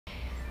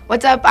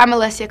What's up? I'm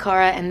Alessia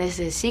Cara, and this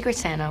is Secret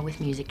Santa with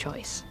Music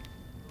Choice.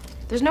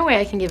 There's no way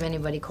I can give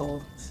anybody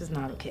Cole. This is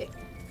not okay.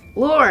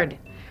 Lorde!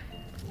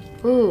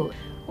 Ooh,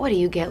 what do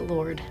you get,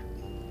 Lorde?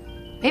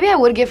 Maybe I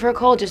would give her a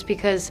Cole just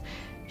because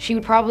she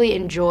would probably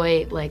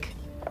enjoy, like,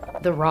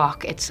 the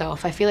rock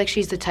itself. I feel like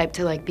she's the type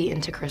to, like, be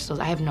into crystals.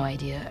 I have no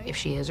idea if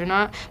she is or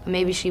not, but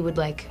maybe she would,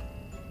 like,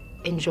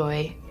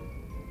 enjoy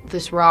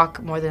this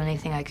rock more than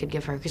anything I could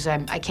give her, because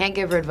I can't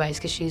give her advice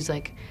because she's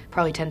like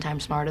probably 10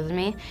 times smarter than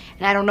me,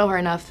 and I don't know her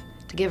enough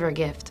to give her a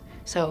gift.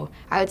 So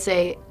I would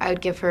say I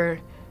would give her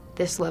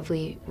this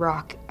lovely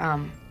rock,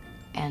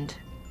 and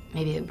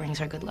maybe it brings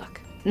her good luck.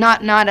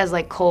 Not as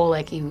like Cole,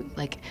 like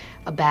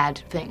a bad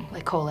thing,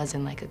 like Cole as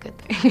in like a good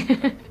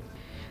thing.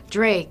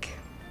 Drake.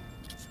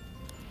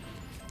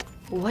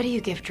 What do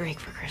you give Drake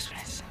for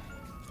Christmas?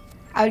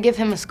 I would give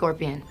him a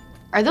scorpion.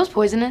 Are those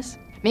poisonous?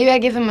 Maybe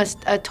I'd give him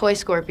a toy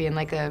scorpion,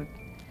 like a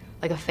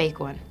fake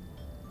one.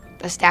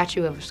 A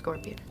statue of a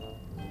scorpion.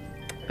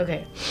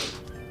 Okay.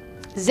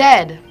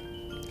 Zed.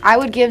 I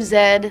would give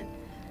Zed,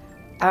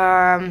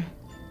 what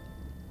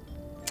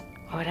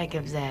would I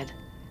give Zed?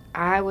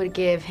 I would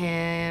give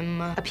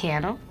him a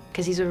piano,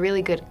 because he's a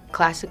really good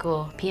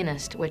classical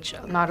pianist, which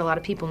not a lot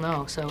of people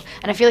know, so.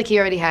 And I feel like he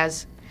already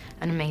has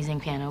an amazing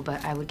piano,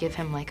 but I would give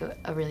him like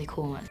a really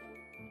cool one.